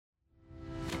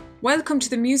Welcome to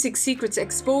the Music Secrets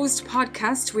Exposed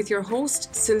podcast with your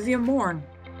host, Sylvia Morn.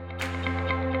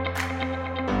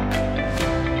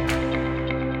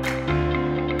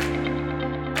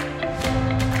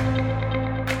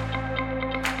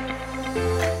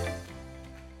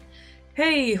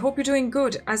 Hey, hope you're doing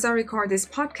good. As I record this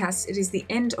podcast, it is the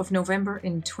end of November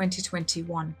in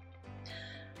 2021.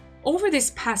 Over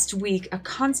this past week, a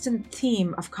constant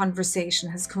theme of conversation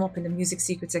has come up in the Music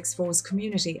Secrets Exposed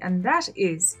community, and that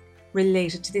is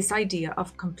related to this idea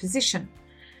of composition,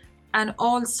 and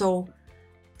also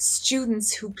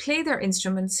students who play their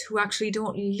instruments who actually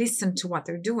don't listen to what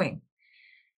they're doing.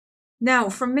 Now,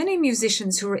 for many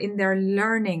musicians who are in their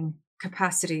learning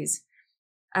capacities,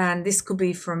 and this could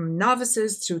be from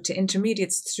novices through to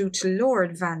intermediates through to lower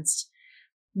advanced,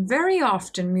 very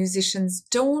often musicians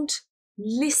don't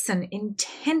listen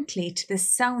intently to the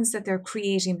sounds that they're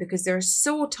creating because they're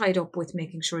so tied up with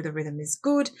making sure the rhythm is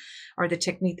good or the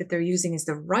technique that they're using is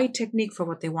the right technique for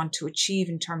what they want to achieve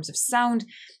in terms of sound.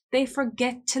 They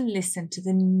forget to listen to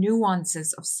the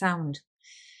nuances of sound.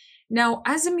 Now,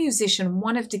 as a musician,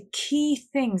 one of the key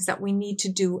things that we need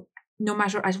to do, no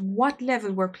matter at what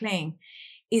level we're playing,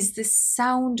 is the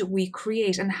sound we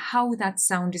create and how that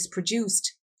sound is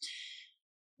produced.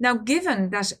 Now,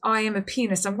 given that I am a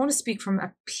pianist, I'm going to speak from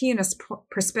a pianist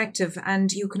perspective,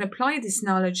 and you can apply this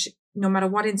knowledge no matter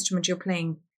what instrument you're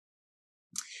playing.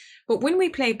 But when we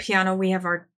play piano, we have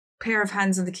our pair of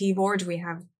hands on the keyboard, we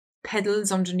have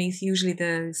pedals underneath, usually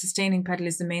the sustaining pedal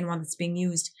is the main one that's being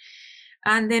used.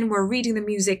 And then we're reading the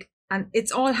music, and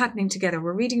it's all happening together.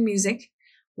 We're reading music,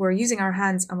 we're using our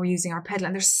hands, and we're using our pedal.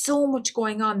 And there's so much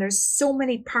going on. There's so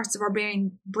many parts of our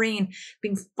brain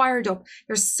being fired up.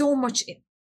 There's so much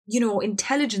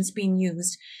intelligence being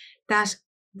used, that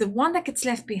the one that gets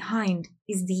left behind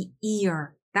is the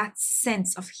ear, that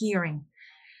sense of hearing.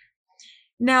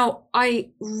 Now, I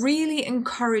really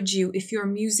encourage you, if you're a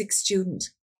music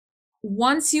student,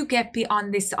 once you get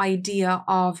beyond this idea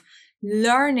of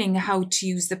learning how to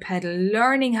use the pedal,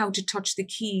 learning how to touch the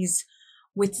keys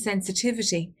with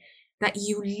sensitivity, that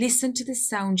you listen to the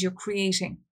sound you're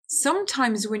creating.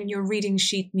 Sometimes when you're reading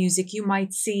sheet music, you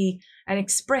might see an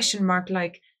expression mark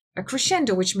like a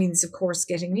crescendo, which means, of course,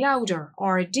 getting louder,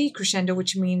 or a decrescendo,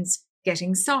 which means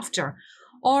getting softer.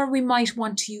 Or we might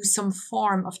want to use some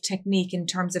form of technique in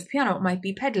terms of piano. It might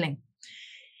be pedaling.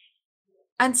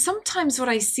 And sometimes what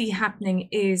I see happening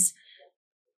is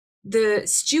the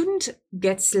student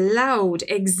gets loud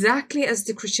exactly as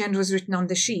the crescendo is written on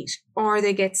the sheet, or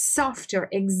they get softer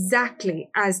exactly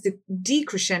as the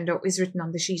decrescendo is written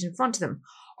on the sheet in front of them.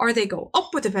 Or they go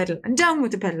up with the pedal and down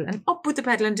with the pedal and up with the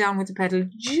pedal and down with the pedal,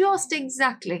 just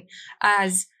exactly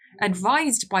as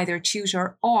advised by their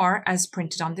tutor or as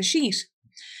printed on the sheet.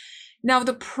 Now,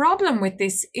 the problem with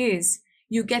this is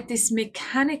you get this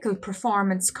mechanical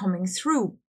performance coming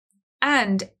through.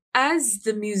 And as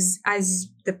the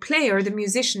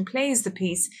musician plays the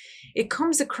piece, it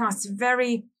comes across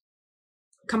very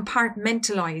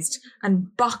compartmentalized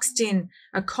and boxed in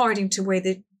according to the way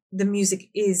that the music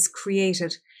is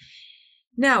created.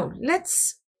 Now,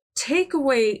 let's take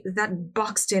away that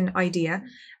boxed in idea,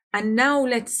 and now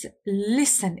let's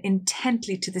listen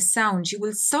intently to the sound. You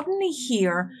will suddenly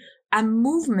hear a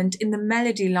movement in the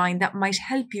melody line that might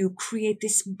help you create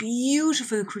this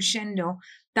beautiful crescendo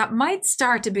that might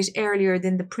start a bit earlier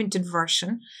than the printed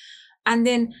version, and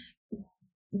then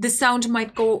the sound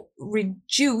might go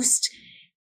reduced,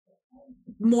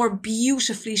 more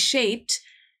beautifully shaped.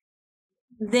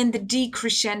 Then the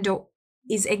decrescendo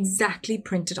is exactly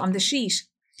printed on the sheet.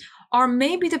 Or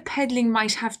maybe the pedaling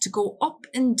might have to go up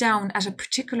and down at a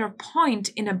particular point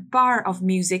in a bar of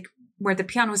music where the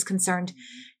piano is concerned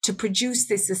to produce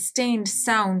this sustained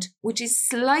sound, which is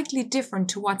slightly different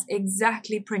to what's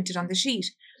exactly printed on the sheet.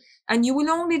 And you will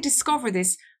only discover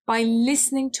this by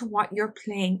listening to what you're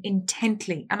playing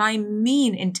intently, and I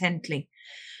mean intently.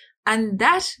 And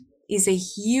that is a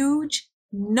huge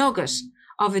nugget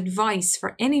of advice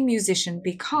for any musician,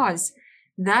 because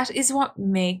that is what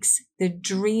makes the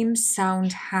dream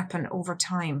sound happen over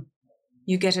time.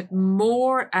 You get it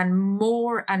more and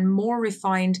more and more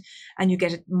refined, and you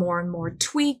get it more and more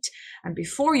tweaked. And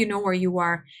before you know where you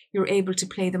are, you're able to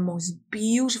play the most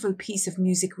beautiful piece of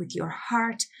music with your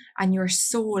heart and your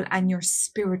soul and your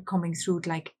spirit coming through it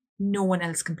like no one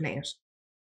else can play it.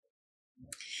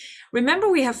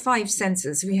 Remember, we have 5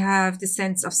 senses. We have the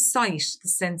sense of sight, the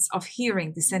sense of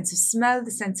hearing, the sense of smell,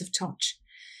 the sense of touch.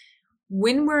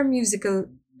 When we're a musical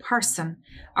person,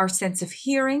 our sense of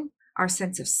hearing, our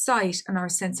sense of sight, and our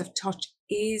sense of touch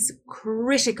is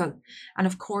critical. And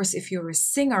of course, if you're a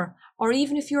singer, or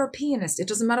even if you're a pianist, it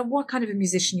doesn't matter what kind of a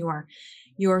musician you are,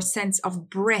 your sense of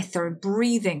breath or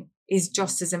breathing is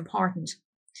just as important.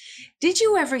 Did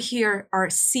you ever hear or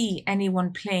see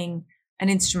anyone playing an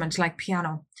instrument like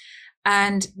piano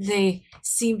and they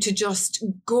seem to just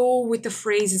go with the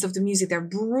phrases of the music? They're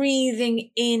breathing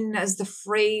in as the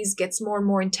phrase gets more and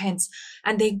more intense,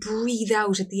 and they breathe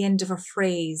out at the end of a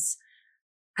phrase.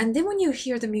 And then when you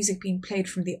hear the music being played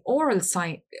from the oral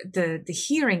side, the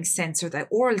hearing sense or the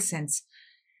oral sense,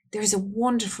 there's a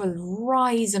wonderful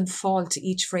rise and fall to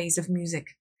each phrase of music.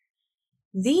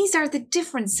 These are the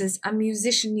differences a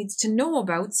musician needs to know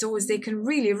about so as they can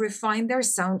really refine their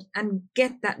sound and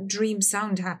get that dream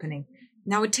sound happening.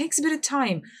 Now, it takes a bit of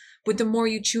time, but the more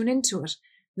you tune into it,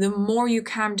 the more you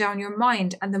calm down your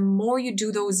mind, and the more you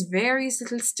do those various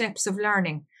little steps of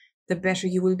learning, the better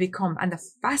you will become, and the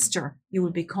faster you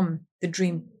will become the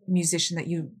dream musician that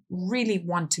you really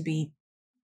want to be.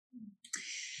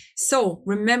 So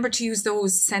remember to use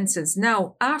those senses.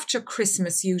 Now, after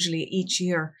Christmas, usually each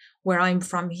year, where I'm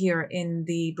from here in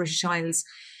the British Isles,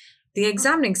 the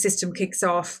examining system kicks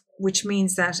off, which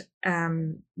means that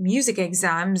music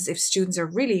exams, if students are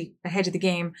really ahead of the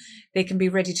game, they can be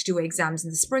ready to do exams in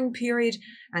the spring period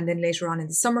and then later on in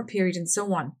the summer period and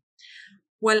so on.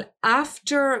 Well,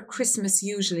 after Christmas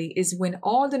usually is when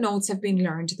all the notes have been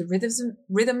learned, the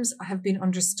rhythms have been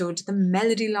understood, the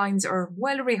melody lines are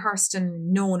well rehearsed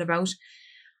and known about.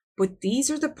 But these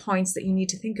are the points that you need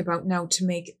to think about now to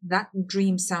make that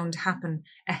dream sound happen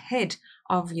ahead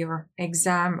of your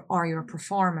exam or your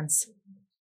performance.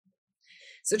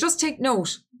 So just take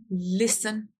note,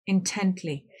 listen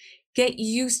intently, get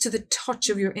used to the touch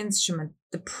of your instrument,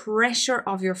 the pressure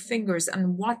of your fingers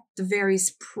and what the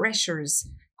various pressures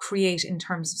create in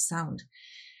terms of sound.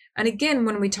 And again,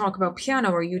 when we talk about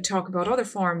piano or you talk about other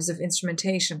forms of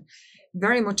instrumentation,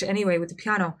 very much anyway with the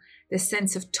piano, the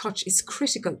sense of touch is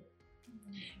critical.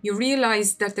 You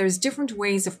realize that there's different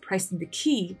ways of pressing the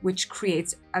key, which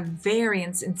creates a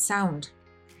variance in sound.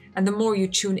 And the more you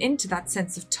tune into that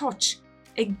sense of touch,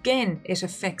 again, it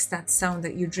affects that sound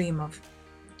that you dream of.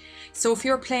 So if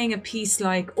you're playing a piece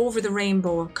like Over the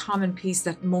Rainbow, a common piece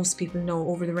that most people know,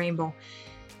 Over the Rainbow,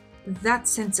 that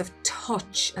sense of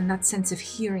touch and that sense of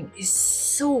hearing is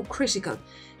so critical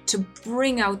to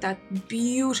bring out that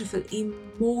beautiful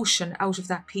emotion out of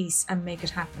that piece and make it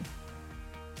happen.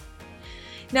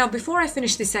 Now, before I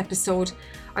finish this episode,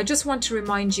 I just want to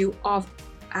remind you of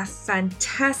a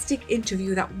fantastic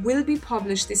interview that will be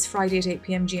published this Friday at 8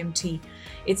 p.m. GMT.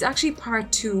 It's actually part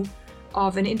 2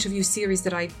 of an interview series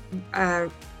that I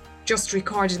just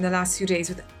recorded in the last few days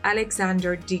with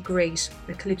Alexander De Great,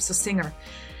 the calypso singer.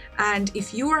 And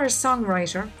if you are a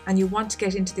songwriter and you want to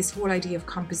get into this whole idea of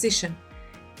composition,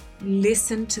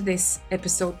 listen to this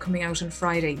episode coming out on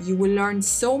Friday. You will learn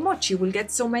so much. You will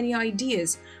get so many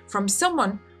ideas from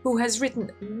someone who has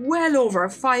written well over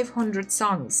 500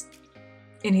 songs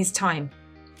in his time.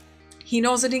 He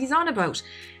knows what he's on about.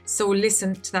 So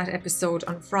listen to that episode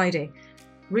on Friday,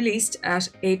 released at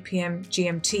 8 p.m.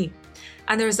 GMT.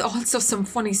 And there's also some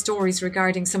funny stories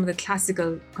regarding some of the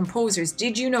classical composers.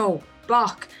 Did you know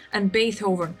Bach and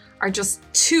Beethoven are just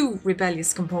 2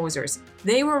 rebellious composers?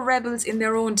 They were rebels in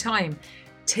their own time.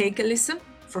 Take a listen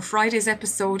for Friday's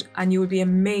episode and you will be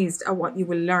amazed at what you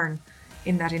will learn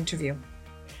in that interview.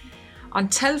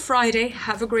 Until Friday,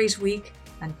 have a great week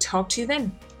and talk to you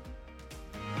then.